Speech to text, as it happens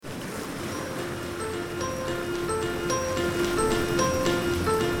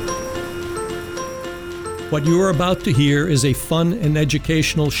What you are about to hear is a fun and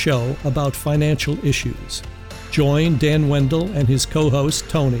educational show about financial issues. Join Dan Wendell and his co-host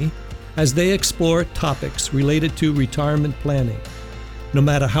Tony as they explore topics related to retirement planning. No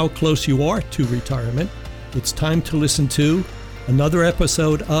matter how close you are to retirement, it's time to listen to another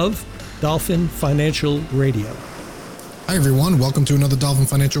episode of Dolphin Financial Radio. Hi everyone, welcome to another Dolphin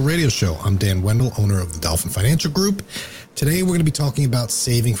Financial Radio Show. I'm Dan Wendell, owner of the Dolphin Financial Group. Today we're going to be talking about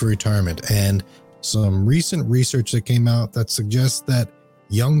saving for retirement and some recent research that came out that suggests that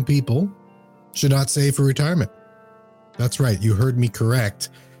young people should not save for retirement. That's right, you heard me correct.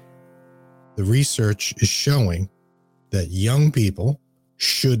 The research is showing that young people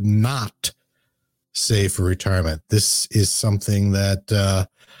should not save for retirement. This is something that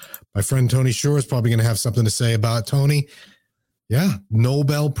my friend Tony Shore is probably going to have something to say about. Tony, yeah,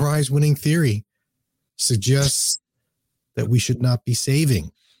 Nobel Prize winning theory suggests that we should not be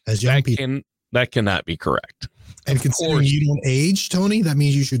saving as young people. That cannot be correct. And considering you don't age, Tony, that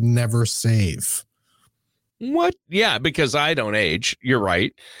means you should never save. What? Yeah, because I don't age. You're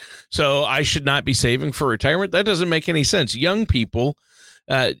right. So I should not be saving for retirement. That doesn't make any sense. Young people,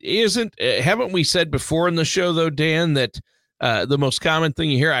 haven't we said before in the show, though, Dan, that the most common thing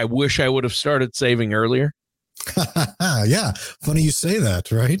you hear, I wish I would have started saving earlier? Yeah, funny you say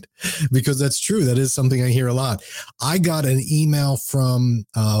that, right? Because that's true. That is something I hear a lot. I got an email from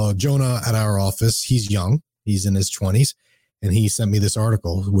Jonah at our office. He's young. He's in his 20s. And he sent me this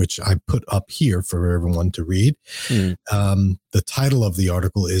article, which I put up here for everyone to read. The title of the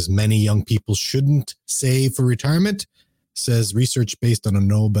article is Many Young People Shouldn't Save for Retirement, says research based on a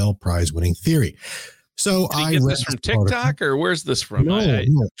Nobel Prize winning theory. So I read this from TikTok article. Or where's this from? No,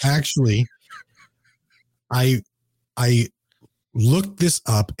 actually, I looked this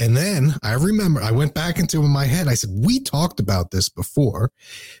up and then I remember I went back into my head. I said, we talked about this before.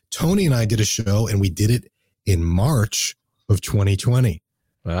 Tony and I did a show and we did it in March of 2020.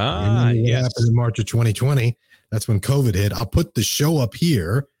 What happened in March of 2020? That's when COVID hit. I'll put the show up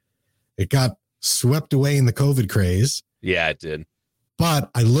here. It got swept away in the COVID craze. Yeah, it did. But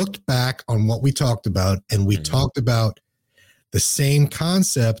I looked back on what we talked about and we talked about the same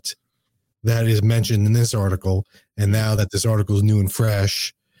concept that is mentioned in this article. And now that this article is new and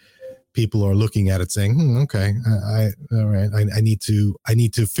fresh, people are looking at it saying, okay, all right. I need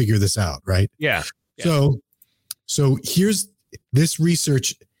to figure this out. Right. Yeah. So here's this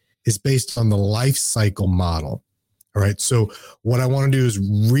research is based on the life cycle model. All right. So what I want to do is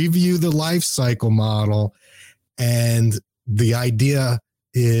review the life cycle model. And the idea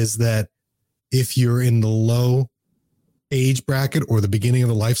is that if you're in the low age bracket or the beginning of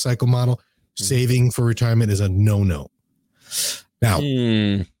the life cycle model, saving for retirement is a no-no. Now,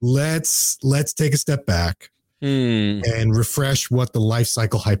 let's take a step back and refresh what the life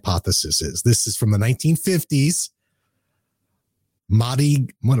cycle hypothesis is. This is from the 1950s. Franco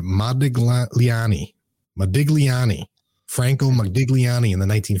Modigliani in the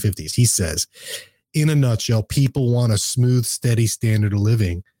 1950s. He says, in a nutshell, people want a smooth, steady standard of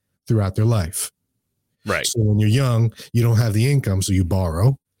living throughout their life. Right. So when you're young, you don't have the income, so you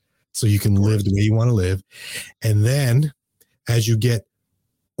borrow. So you can live the way you want to live. And then as you get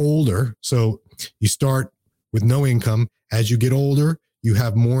older, so you start with no income. As you get older, you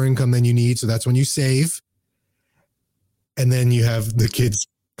have more income than you need. So that's when you save. And then you have the kids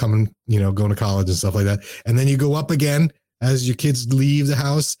coming, going to college and stuff like that. And then you go up again as your kids leave the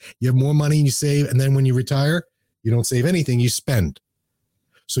house. You have more money and you save. And then when you retire, you don't save anything, you spend.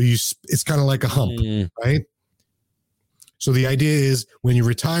 So it's kind of like a hump, right? So the idea is when you're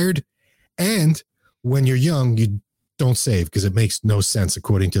retired and when you're young, you don't save because it makes no sense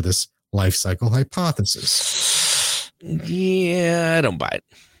according to this life cycle hypothesis. Yeah, I don't buy it.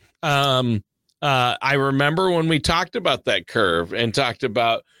 I remember when we talked about that curve and talked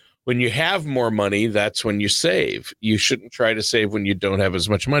about when you have more money, that's when you save. You shouldn't try to save when you don't have as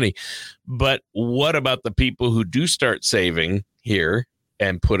much money. But what about the people who do start saving here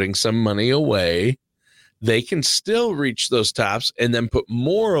and putting some money away? They can still reach those tops and then put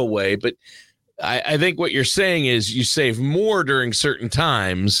more away. But I think what you're saying is you save more during certain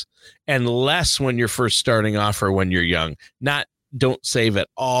times and less when you're first starting off or when you're young, not don't save at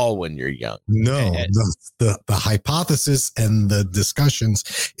all when you're young. No, the hypothesis and the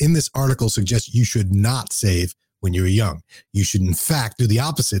discussions in this article suggest you should not save when you're young. You should, in fact, do the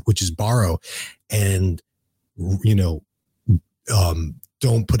opposite, which is borrow and,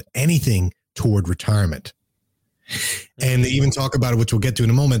 don't put anything toward retirement. And they even talk about it, which we'll get to in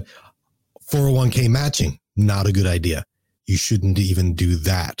a moment. 401k matching, not a good idea. You shouldn't even do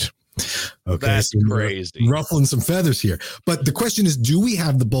that. Okay, that's crazy. Ruffling some feathers here. But the question is, do we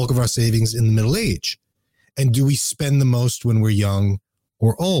have the bulk of our savings in the middle age? And do we spend the most when we're young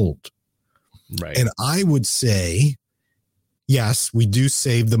or old? Right. And I would say, yes, we do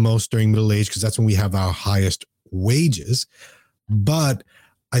save the most during middle age because that's when we have our highest wages. But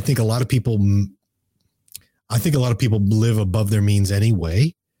I think a lot of people live above their means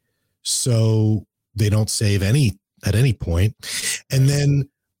anyway. So they don't save at any point. And then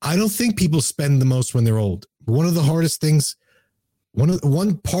I don't think people spend the most when they're old. One of the hardest things,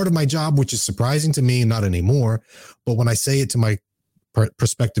 one part of my job, which is surprising to me, not anymore, but when I say it to my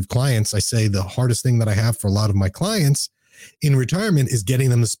prospective clients, I say the hardest thing that I have for a lot of my clients in retirement is getting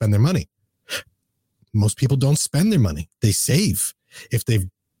them to spend their money. Most people don't spend their money. They save. If they've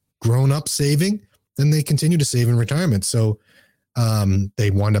grown up saving, then they continue to save in retirement. So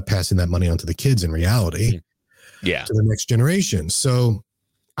they wind up passing that money on to the kids in reality, to the next generation. So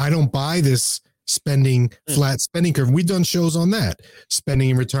I don't buy this flat spending curve. We've done shows on that.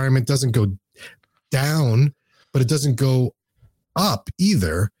 Spending in retirement doesn't go down, but it doesn't go up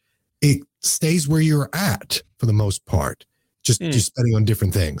either. It stays where you're at for the most part, just spending on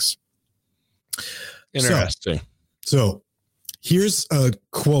different things. Interesting. So here's a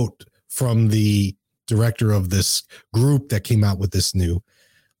quote from the director of this group that came out with this new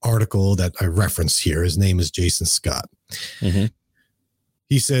article that I reference here. His name is Jason Scott. Mm-hmm.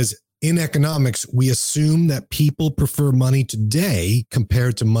 He says, in economics, we assume that people prefer money today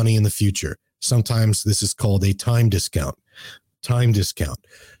compared to money in the future. Sometimes this is called a time discount.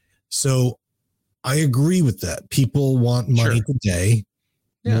 So I agree with that. People want money today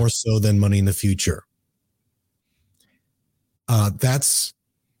more so than money in the future. That's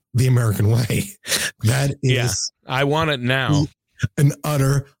the American way. That is, I want it now. An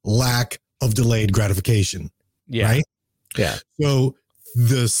utter lack of delayed gratification. Yeah. Right? Yeah. So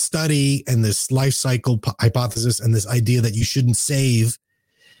the study and this life cycle hypothesis and this idea that you shouldn't save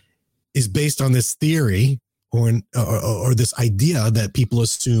is based on this theory or this idea that people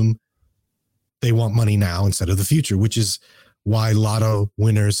assume they want money now instead of the future, which is why lotto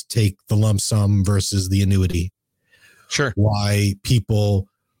winners take the lump sum versus the annuity. Sure. Why people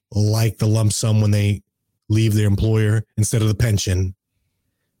like the lump sum when they leave their employer instead of the pension.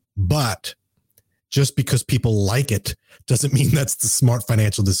 But just because people like it doesn't mean that's the smart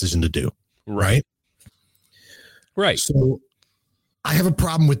financial decision to do. Right. So I have a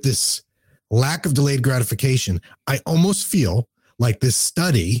problem with this lack of delayed gratification. I almost feel like this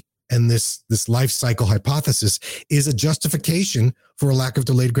study and this life cycle hypothesis is a justification for a lack of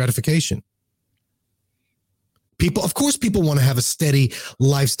delayed gratification. Of course, people want to have a steady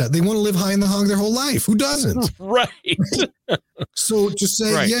lifestyle. They want to live high in the hog their whole life. Who doesn't? Right. So just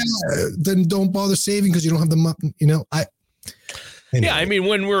say, then don't bother saving because you don't have the money. Anyway. Yeah, I mean,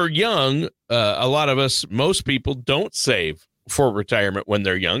 when we're young, a lot of us, most people don't save for retirement when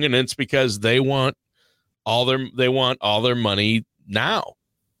they're young, and it's because they want all their money now.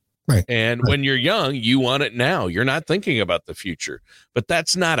 Right. And when you're young, you want it now. You're not thinking about the future, but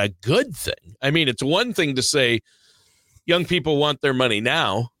that's not a good thing. I mean, it's one thing to say young people want their money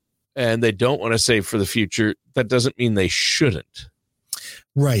now and they don't want to save for the future. That doesn't mean they shouldn't.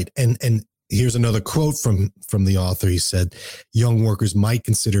 Right. And here's another quote from the author. He said, young workers might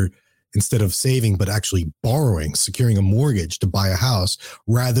consider, instead of saving, but actually borrowing, securing a mortgage to buy a house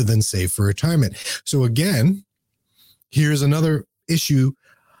rather than save for retirement. So again, here's another issue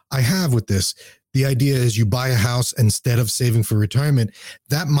I have with this. The idea is you buy a house instead of saving for retirement.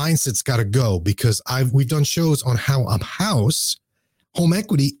 That mindset's got to go, because we've done shows on how a house, home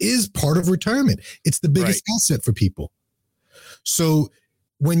equity, is part of retirement. It's the biggest asset for people. So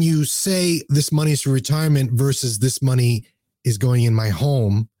when you say this money is for retirement versus this money is going in my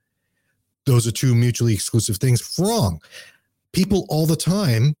home, those are two mutually exclusive things. Wrong. People all the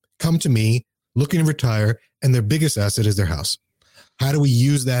time come to me looking to retire, and their biggest asset is their house. How do we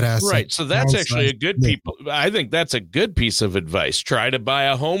use that asset? Right. So that's actually I think that's a good piece of advice. Try to buy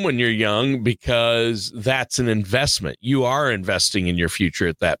a home when you're young, because that's an investment. You are investing in your future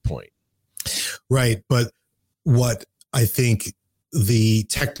at that point. Right. But what I think the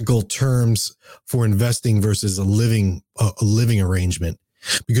technical terms for investing versus a living arrangement,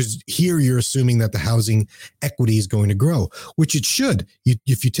 because here you're assuming that the housing equity is going to grow, which it should.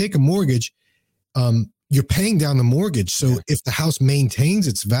 If you take a mortgage, you're paying down the mortgage. So if the house maintains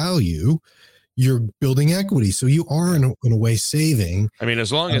its value, you're building equity. So you are in a way saving. I mean,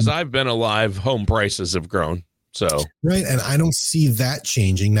 as long as I've been alive, home prices have grown. So right. And I don't see that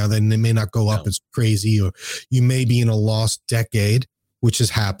changing. Now, then they may not go up as crazy, or you may be in a lost decade, which has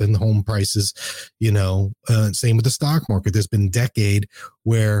happened. Home prices, same with the stock market. There's been a decade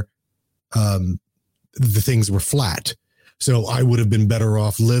where the things were flat. So I would have been better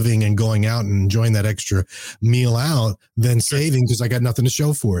off living and going out and enjoying that extra meal out than saving because I got nothing to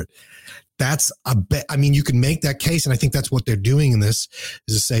show for it. That's a bet. I mean, you can make that case. And I think that's what they're doing in this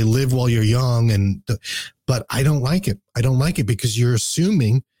is to say, live while you're young. But I don't like it. I don't like it because you're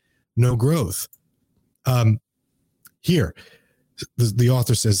assuming no growth. Here, the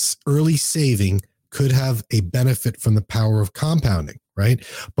author says early saving could have a benefit from the power of compounding, right?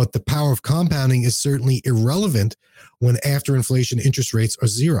 But the power of compounding is certainly irrelevant when after inflation interest rates are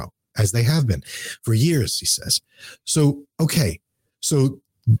zero, as they have been for years, he says. So, okay. So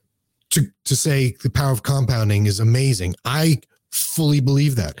to say the power of compounding is amazing, I fully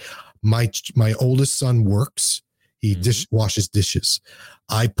believe that. My oldest son works. He washes dishes.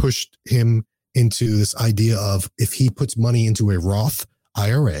 I pushed him into this idea of if he puts money into a Roth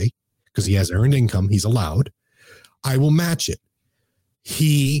IRA, because he has earned income, he's allowed, I will match it.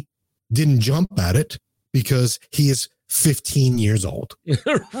 He didn't jump at it because he is 15 years old.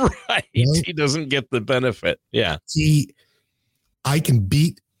 Right. He doesn't get the benefit. Yeah. I can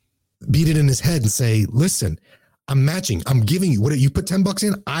beat it in his head and say, listen, I'm matching. I'm giving you what you put $10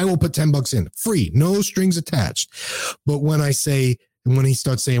 in. I will put $10 in free, no strings attached. But when he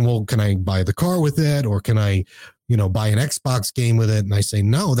starts saying, well, can I buy the car with it? Or can I, buy an Xbox game with it? And I say,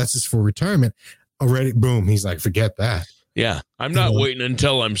 no, that's just for retirement already. Boom. He's like, forget that. Yeah. I'm not waiting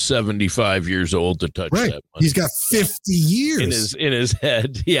until I'm 75 years old to touch that money. He's got 50 years in his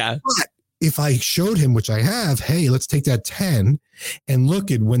head. Yeah. But if I showed him, which I have, hey, let's take that 10 and look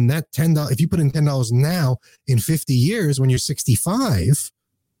at when that $10, if you put in $10 now in 50 years, when you're 65,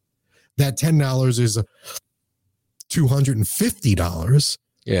 that $10 is $250.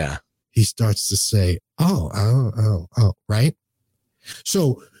 Yeah. He starts to say, oh, right?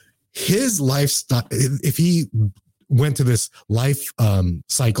 So his lifestyle, if he went to this life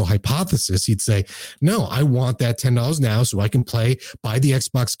cycle hypothesis, he'd say, no, I want that $10 now so I can buy the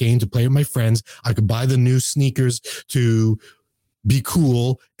Xbox game to play with my friends. I could buy the new sneakers to be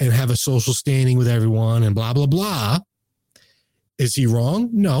cool and have a social standing with everyone and blah, blah, blah. Is he wrong?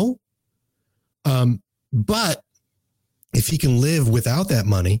 No. But if he can live without that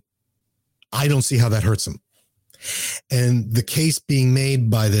money, I don't see how that hurts him. And the case being made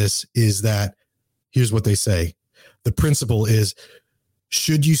by this is that here's what they say. The principle is,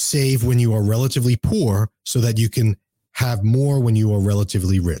 should you save when you are relatively poor so that you can have more when you are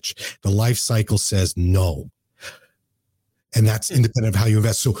relatively rich? The life cycle says no. And that's independent of how you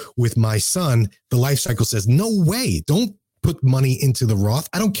invest. So with my son, the life cycle says, no way. Don't put money into the Roth.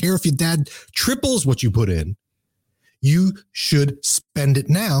 I don't care if your dad triples what you put in. You should spend it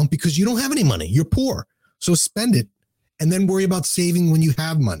now because you don't have any money. You're poor. So spend it and then worry about saving when you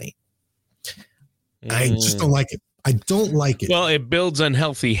have money. I just don't like it. I don't like it. Well, it builds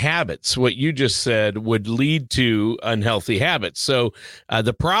unhealthy habits. What you just said would lead to unhealthy habits. So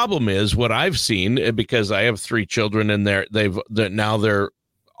the problem is what I've seen, because I have 3 children and now they're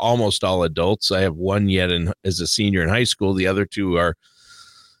almost all adults. I have one yet as a senior in high school. The other 2 are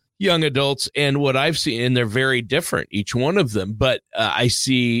young adults. And what I've seen, and they're very different, each one of them. But I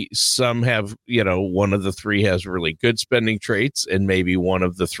see some have, one of the 3 has really good spending traits and maybe one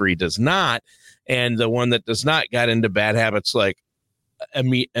of the 3 does not. And the one that does not got into bad habits like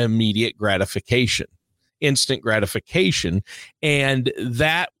immediate gratification, instant gratification. And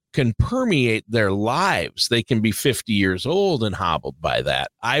that can permeate their lives. They can be 50 years old and hobbled by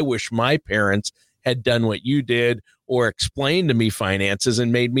that. I wish my parents had done what you did or explained to me finances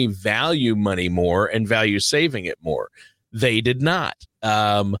and made me value money more and value saving it more. They did not.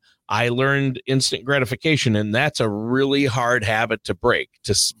 I learned instant gratification, and that's a really hard habit to break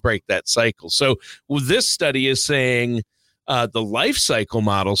that cycle. So this study is saying the life cycle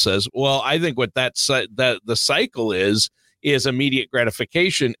model says, well, I think what the cycle is immediate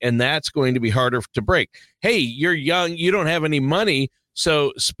gratification, and that's going to be harder to break. Hey, you're young, you don't have any money,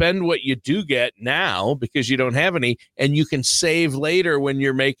 so spend what you do get now because you don't have any, and you can save later when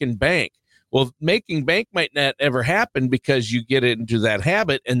you're making bank. Well, making bank might not ever happen because you get into that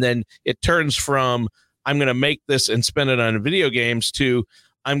habit, and then it turns from I'm going to make this and spend it on video games to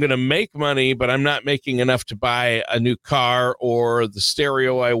I'm going to make money, but I'm not making enough to buy a new car or the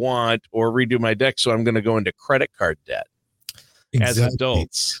stereo I want or redo my deck, so I'm going to go into credit card debt. Exactly. As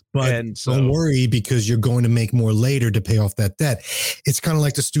adults. But don't worry because you're going to make more later to pay off that debt. It's kind of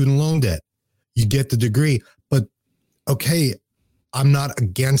like the student loan debt. You get the degree, but okay, I'm not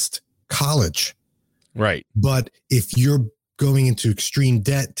against college. Right. But if you're going into extreme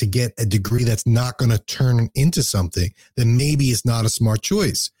debt to get a degree that's not going to turn into something, then maybe it's not a smart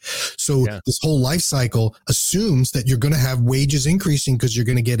choice. So this whole life cycle assumes that you're going to have wages increasing because you're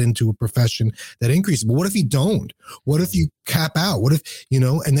going to get into a profession that increases. But what if you don't? What if you cap out? What if,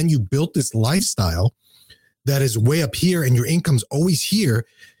 and then you built this lifestyle that is way up here and your income's always here,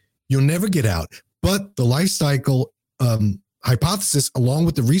 you'll never get out. But the life cycle hypothesis, along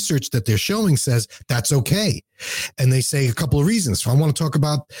with the research that they're showing, says that's okay. And they say a couple of reasons. So I want to talk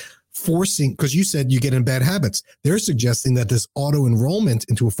about forcing, because you said you get in bad habits. They're suggesting that this auto enrollment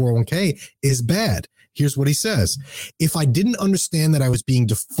into a 401k is bad. Here's what he says. If I didn't understand that I was being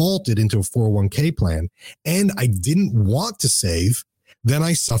defaulted into a 401k plan and I didn't want to save, then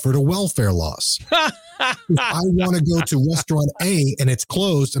I suffered a welfare loss. If I want to go to restaurant A and it's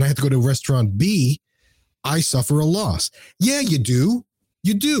closed and I have to go to restaurant B, I suffer a loss. Yeah, you do.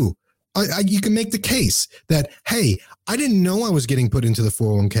 You do. You can make the case that, hey, I didn't know I was getting put into the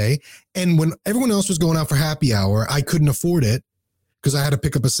 401k. And when everyone else was going out for happy hour, I couldn't afford it because I had to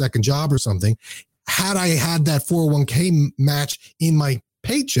pick up a second job or something. Had I had that 401k match in my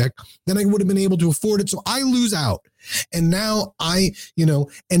paycheck, then I would have been able to afford it. So I lose out. And now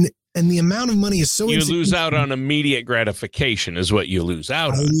and the amount of money is so you lose out on immediate gratification is what you lose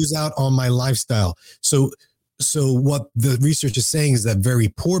out on. I lose out on my lifestyle. So what the research is saying is that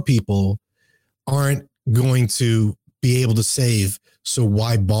very poor people aren't going to be able to save. So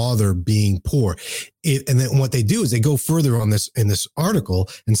why bother being poor? And then what they do is they go further on this in this article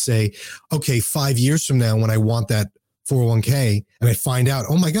and say, okay, 5 years from now, when I want that 401k and I find out,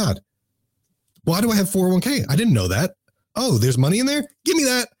 oh my God, why do I have 401k? I didn't know that. Oh, there's money in there? Give me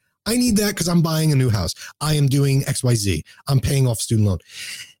that. I need that because I'm buying a new house. I am doing XYZ. I'm paying off student loan.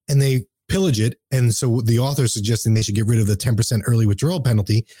 And they pillage it. And so the author is suggesting they should get rid of the 10% early withdrawal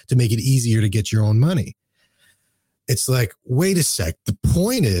penalty to make it easier to get your own money. It's like, wait a sec. The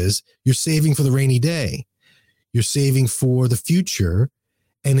point is you're saving for the rainy day. You're saving for the future.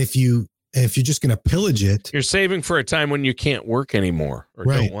 And if you're just going to pillage it, you're saving for a time when you can't work anymore or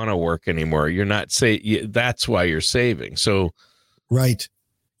don't want to work anymore. You're not that's why you're saving. So, right.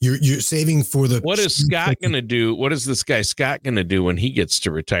 You're saving for the. What is Scott going to do? What is this guy Scott going to do when he gets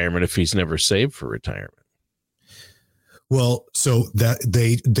to retirement if he's never saved for retirement? Well, so that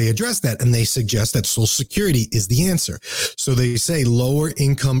they address that and they suggest that Social Security is the answer. So they say lower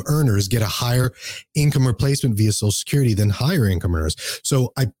income earners get a higher income replacement via Social Security than higher income earners.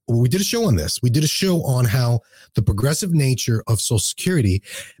 So we did a show on this. We did a show on how the progressive nature of Social Security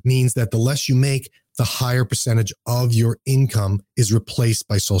means that the less you make, the higher percentage of your income is replaced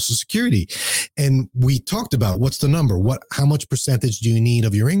by Social Security. And we talked about what's the number, how much percentage do you need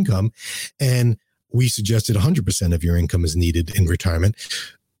of your income? And we suggested 100% of your income is needed in retirement.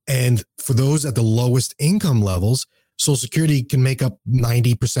 And for those at the lowest income levels, Social Security can make up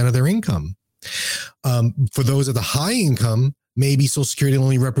 90% of their income. For those at the high income, maybe Social Security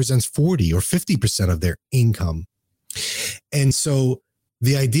only represents 40 or 50% of their income. And so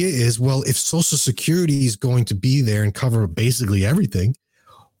the idea is, well, if Social Security is going to be there and cover basically everything,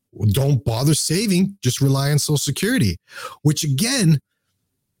 don't bother saving, just rely on Social Security, which again,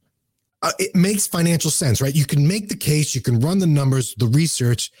 it makes financial sense, right? You can make the case, you can run the numbers, the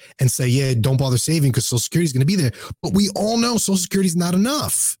research, and say, yeah, don't bother saving because Social Security is going to be there. But we all know Social Security is not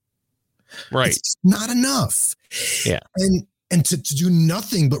enough. Right. It's not enough. Yeah. And to do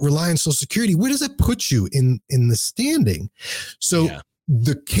nothing but rely on Social Security, where does that put you in the standing? So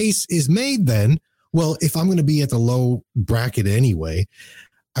the case is made then, well, if I'm going to be at the low bracket anyway,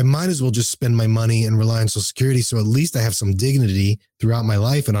 I might as well just spend my money and rely on Social Security. So at least I have some dignity throughout my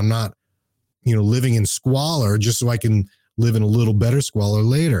life and I'm not, living in squalor just so I can live in a little better squalor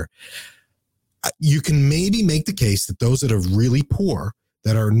later. You can maybe make the case that those that are really poor,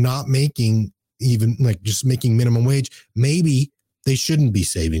 that are not making even like just making minimum wage, maybe they shouldn't be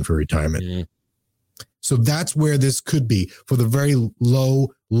saving for retirement. Mm-hmm. So that's where this could be for the very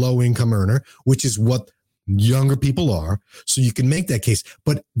low income earner, which is what younger people are. So you can make that case,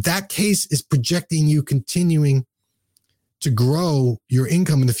 but that case is projecting you continuing to grow your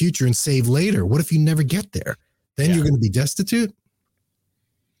income in the future and save later. What if you never get there? Then you're going to be destitute.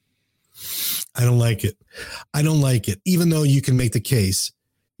 I don't like it. Even though you can make the case,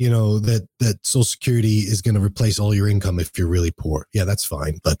 that Social Security is going to replace all your income if you're really poor. Yeah, that's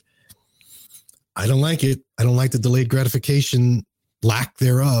fine. But I don't like it. I don't like the delayed gratification, lack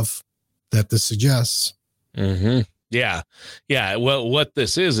thereof, that this suggests. Mm-hmm. Yeah. Yeah. Well, what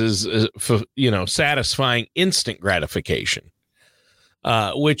this is for, satisfying instant gratification,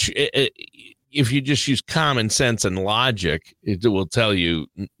 which if you just use common sense and logic, it will tell you,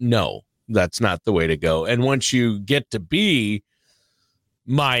 no, that's not the way to go. And once you get to be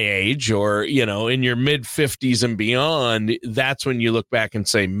my age, or, in your mid 50s and beyond, that's when you look back and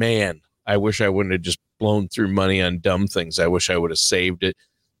say, man, I wish I wouldn't have just blown through money on dumb things. I wish I would have saved it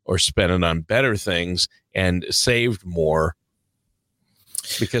or spent it on better things and saved more,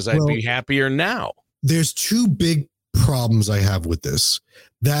 because I'd be happier now. There's two big problems I have with this.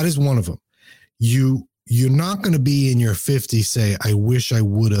 That is one of them. You're not going to be in your 50s say, I wish I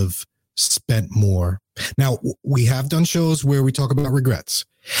would have spent more. Now, we have done shows where we talk about regrets,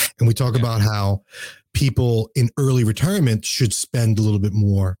 and we talk about how people in early retirement should spend a little bit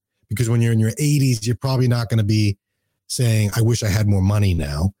more, because when you're in your 80s, you're probably not going to be saying, I wish I had more money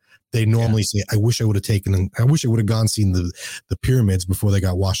now. They normally say, I wish I would have gone seen the pyramids before they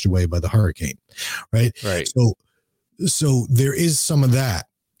got washed away by the hurricane. Right. So there is some of that,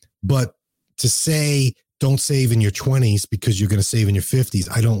 but to say don't save in your 20s because you're going to save in your 50s,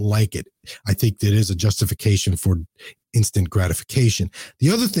 I don't like it. I think there is a justification for instant gratification. The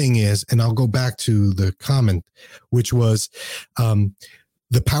other thing is, and I'll go back to the comment, which was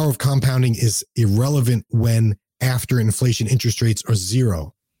the power of compounding is irrelevant when after inflation interest rates are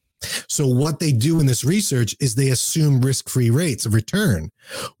zero. So what they do in this research is they assume risk-free rates of return,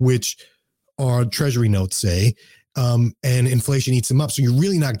 which our treasury notes say, and inflation eats them up. So you're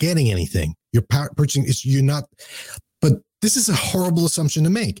really not getting anything. You're purchasing, you're not, but this is a horrible assumption to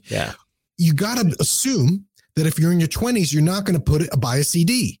make. Yeah. You got to assume that if you're in your 20s, you're not going to buy a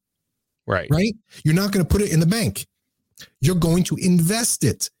CD. Right. You're not going to put it in the bank. You're going to invest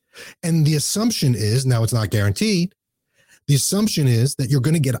it. And the assumption is, now it's not guaranteed, the assumption is that you're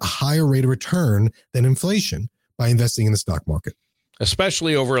going to get a higher rate of return than inflation by investing in the stock market.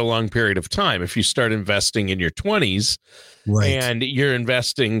 Especially over a long period of time. If you start investing in your 20s and you're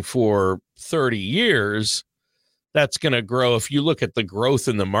investing for 30 years, that's going to grow. If you look at the growth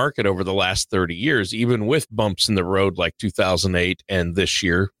in the market over the last 30 years, even with bumps in the road like 2008 and this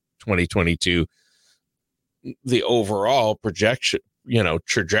year, 2022, the overall projection,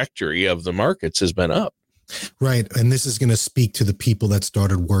 trajectory of the markets has been up. Right. And this is going to speak to the people that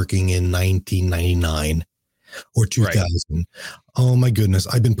started working in 1999 or 2000. Right. Oh my goodness.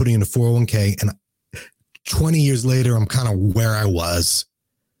 I've been putting in a 401k, and 20 years later, I'm kind of where I was.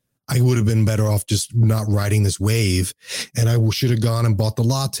 I would have been better off just not riding this wave, and I should have gone and bought the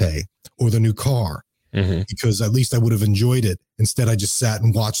latte or the new car, because at least I would have enjoyed it. Instead, I just sat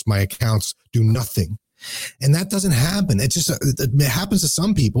and watched my accounts do nothing. And that doesn't happen. It happens to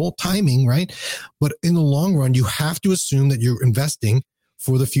some people, timing, right? But in the long run, you have to assume that you're investing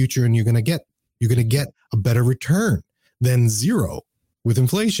for the future, and you're going to get a better return than zero with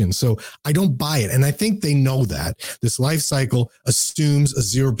inflation. So I don't buy it. And I think they know that this life cycle assumes a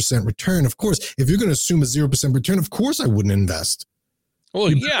 0% return. Of course, if you're going to assume a 0% return, of course I wouldn't invest.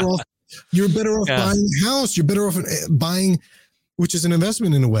 Well, you're better off buying a house. You're better off buying, which is an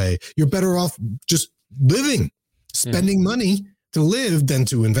investment in a way. You're better off just living, spending money to live than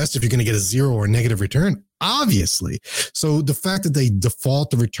to invest if you're going to get a zero or negative return, obviously. So the fact that they default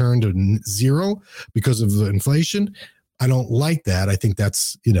the return to zero because of the inflation, I don't like that. I think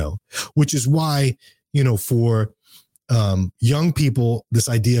that's, which is why, for young people, this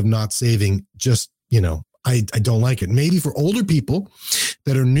idea of not saving, just, I don't like it. Maybe for older people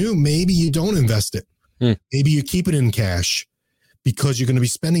that are new, maybe you don't invest it. Maybe you keep it in cash because you're going to be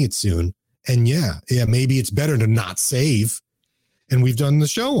spending it soon. And maybe it's better to not save. And we've done the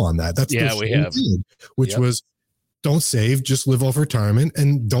show on that. That's the show we have, which was don't save, just live off retirement,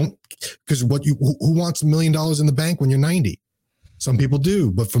 and don't, because who wants $1 million in the bank when you're 90? Some people do,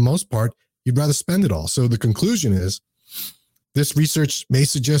 but for the most part, you'd rather spend it all. So the conclusion is this research may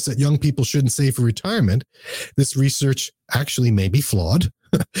suggest that young people shouldn't save for retirement. This research actually may be flawed,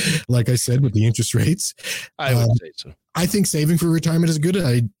 like I said, with the interest rates. I would say so. I think saving for retirement is a good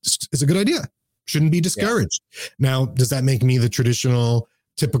idea. Shouldn't be discouraged. Yeah. Now, does that make me the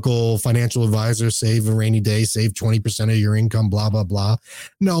typical financial advisor, save a rainy day, save 20% of your income, blah, blah, blah?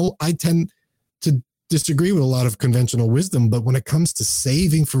 No, I tend to disagree with a lot of conventional wisdom, but when it comes to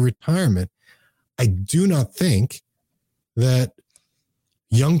saving for retirement, I do not think that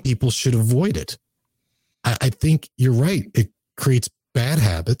young people should avoid it. I think you're right. It creates bad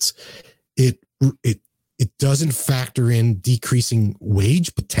habits. It doesn't factor in decreasing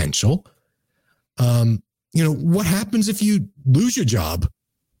wage potential. What happens if you lose your job?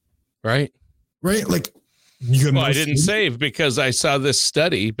 Right. Like, I didn't save because I saw this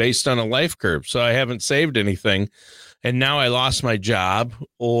study based on a life curve. So I haven't saved anything. And now I lost my job,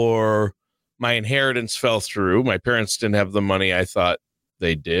 or my inheritance fell through. My parents didn't have the money I thought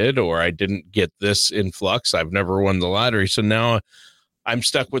they did, or I didn't get this influx. I've never won the lottery. So now I'm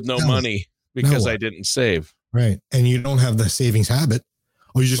stuck with no Now money because what? I didn't save. Right. And you don't have the savings habit.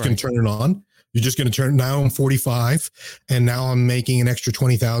 Or you're just going Right. to turn it on. You're just going to turn. Now I'm 45 and now I'm making an extra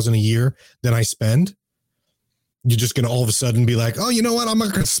 20,000 a year than I spend. You're just going to all of a sudden be like, oh, you know what? I'm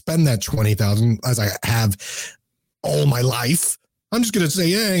not going to spend that 20,000 as I have all my life. I'm just going to say,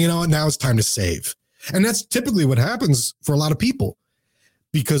 yeah, you know what? Now it's time to save. And that's typically what happens for a lot of people,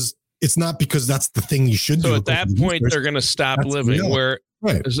 because it's not because that's the thing you should do. So at that point, they're going to stop living, where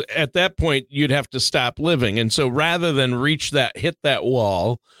right. at that point you'd have to stop living. And so rather than hit that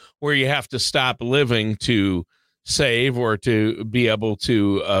wall where you have to stop living to save or to be able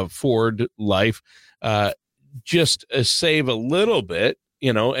to afford life, just save a little bit,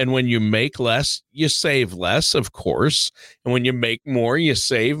 and when you make less, you save less, of course. And when you make more, you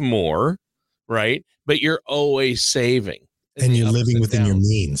save more, right? But you're always saving. And you're living within your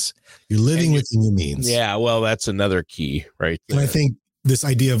means. You're living within your means. Yeah, well, that's another key right there. And I think this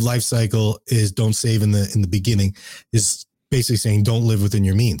idea of life cycle is don't save in the beginning is basically saying don't live within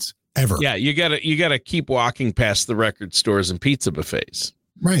your means ever. Yeah, you gotta keep walking past the record stores and pizza buffets.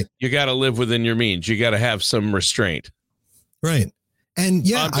 Right. You gotta live within your means. You gotta have some restraint. Right. And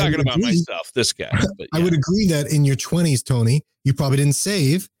yeah, I'm talking about myself, this guy. But yeah. I would agree that in your 20s, Tony, you probably didn't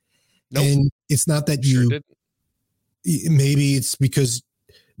save. Nope. And it's not that Sure you didn't. maybe it's because,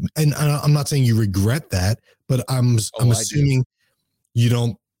 and I'm not saying you regret that, but I'm assuming you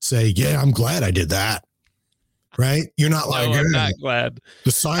don't say, yeah, I'm glad I did that. Right. You're not like, no, I'm not glad.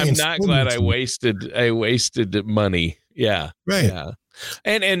 The science. I'm not glad I wasted money. Yeah. Right. Yeah.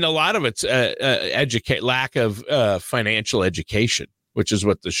 And a lot of it's lack of financial education, which is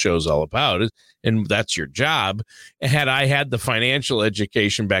what the show's all about. And that's your job. Had I had the financial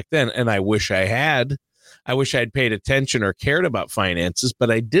education back then, and I wish I had paid attention or cared about finances, but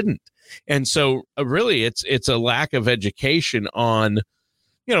I didn't. And so really it's a lack of education on,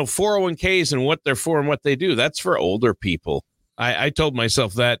 401ks and what they're for and what they do. That's for older people. I told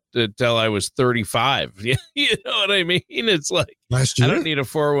myself that until I was 35. You know what I mean? It's like, last year? I don't need a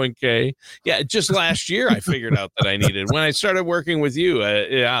 401k. Yeah, just last year I figured out that I needed. When I started working with you,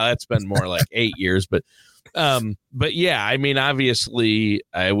 that's been more like 8 years. But yeah, I mean, obviously,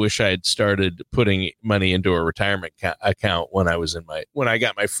 I wish I had started putting money into a retirement account when I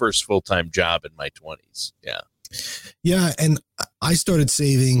got my first full-time job in my 20s. Yeah. Yeah, and I started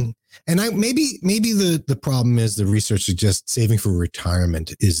saving, and maybe the problem is the research suggests saving for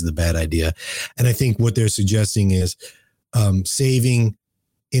retirement is the bad idea, and I think what they're suggesting is saving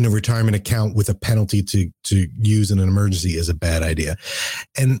in a retirement account with a penalty to use in an emergency is a bad idea,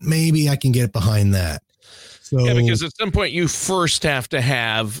 and maybe I can get behind that. So, yeah, because at some point you first have to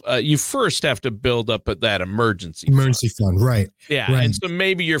build up at that emergency fund, right? Yeah, right. And so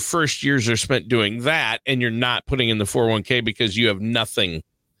maybe your first years are spent doing that, and you're not putting in the 401k because you have nothing.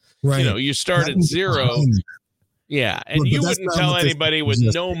 Right. You start at zero. Yeah, and you wouldn't tell anybody with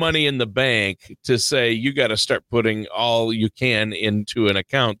no money in the bank to say you got to start putting all you can into an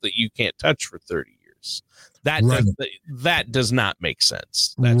account that you can't touch for 30 years. That does not make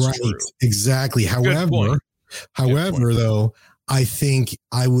sense. That's right. True. Exactly. However, though, I think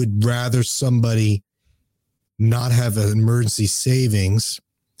I would rather somebody not have an emergency savings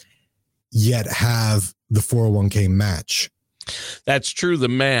yet have the 401k match. That's true. The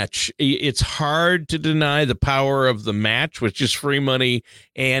match. It's hard to deny the power of the match, which is free money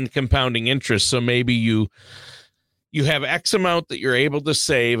and compounding interest. So maybe you have X amount that you're able to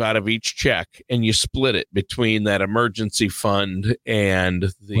save out of each check, and you split it between that emergency fund and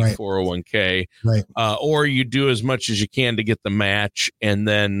the 401k, right? Or you do as much as you can to get the match, and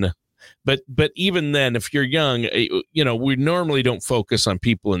then, but even then, if you're young, we normally don't focus on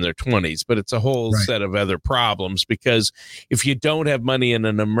people in their 20s, but it's a whole set of other problems, because if you don't have money in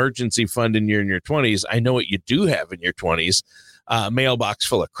an emergency fund and you're in your 20s, I know what you do have in your 20s, mailbox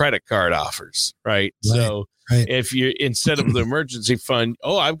full of credit card offers, right? So. Right. If you, instead of the emergency fund,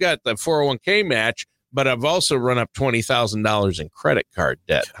 I've got the 401k match, but I've also run up $20,000 in credit card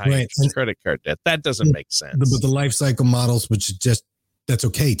debt, credit card debt. That doesn't make sense. But the life cycle models, which is just, that's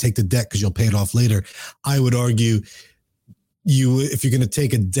okay. Take the debt because you'll pay it off later. I would argue if you're going to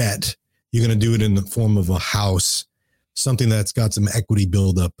take a debt, you're going to do it in the form of a house, something that's got some equity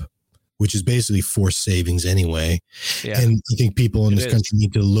buildup, which is basically forced savings anyway. Yeah. And I think people in this country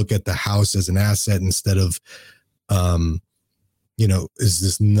need to look at the house as an asset instead of, is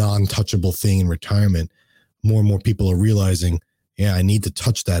this non-touchable thing in retirement. More and more people are realizing, I need to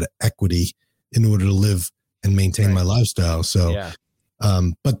touch that equity in order to live and maintain my lifestyle. So,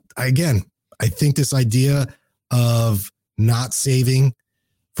 but again, I think this idea of not saving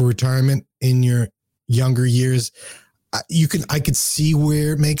for retirement in your younger years, I could see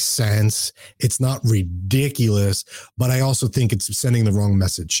where it makes sense. It's not ridiculous, but I also think it's sending the wrong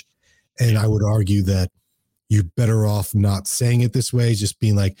message. And I would argue that you're better off not saying it this way, just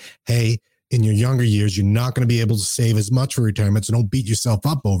being like, hey, in your younger years, you're not going to be able to save as much for retirement. So don't beat yourself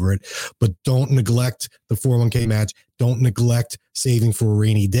up over it, but don't neglect the 401k match. Don't neglect saving for a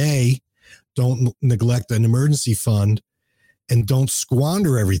rainy day. Don't neglect an emergency fund, and don't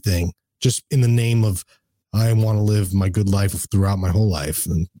squander everything just in the name of, I want to live my good life throughout my whole life.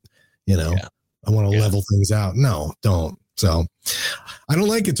 And, I want to level things out. No, don't. So I don't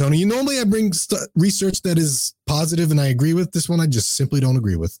like it, Tony. Normally I bring research that is positive and I agree with. This one I just simply don't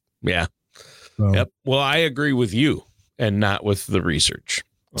agree with. Yeah. So, Yep. Well, I agree with you and not with the research.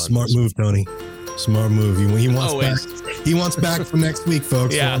 Smart move, Tony. Smart move. He wants back for next week,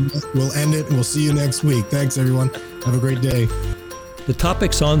 folks. Yeah. So we'll end it and we'll see you next week. Thanks, everyone. Have a great day. The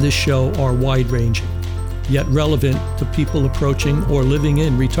topics on this show are wide-ranging, yet relevant to people approaching or living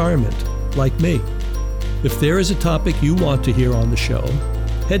in retirement, like me. If there is a topic you want to hear on the show,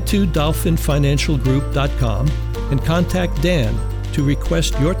 head to dolphinfinancialgroup.com and contact Dan to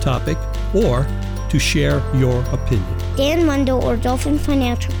request your topic or to share your opinion. Dan Wendell or Dolphin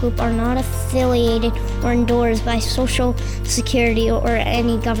Financial Group are not affiliated or endorsed by Social Security or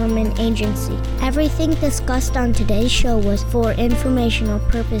any government agency. Everything discussed on today's show was for informational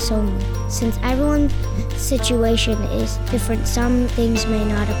purpose only. Since everyone's situation is different, some things may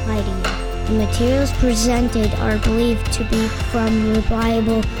not apply to you. The materials presented are believed to be from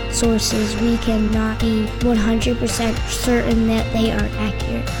reliable sources. We cannot be 100% certain that they are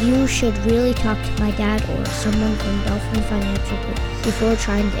accurate. You should really talk to my dad or someone from Dolphin Financial Group before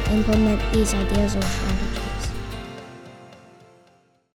trying to implement these ideas or strategies.